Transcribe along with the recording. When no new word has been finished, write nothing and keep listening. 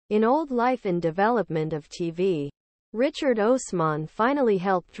In Old Life and Development of TV, Richard Osman finally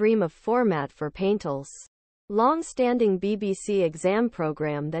helped dream of format for Paintles' long-standing BBC exam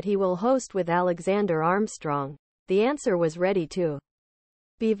program that he will host with Alexander Armstrong. The answer was ready to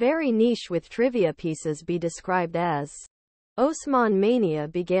be very niche, with trivia pieces be described as Osman-Mania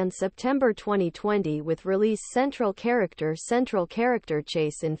began September 2020 with release Central Character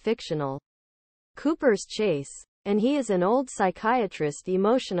Chase in Fictional Coopers Chase.And he is an old psychiatrist,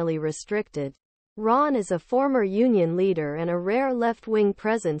 emotionally restricted. Ron is a former union leader and a rare left-wing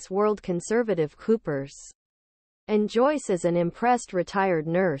presence, world conservative Coopers. And Joyce is an impressed retired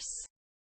nurse.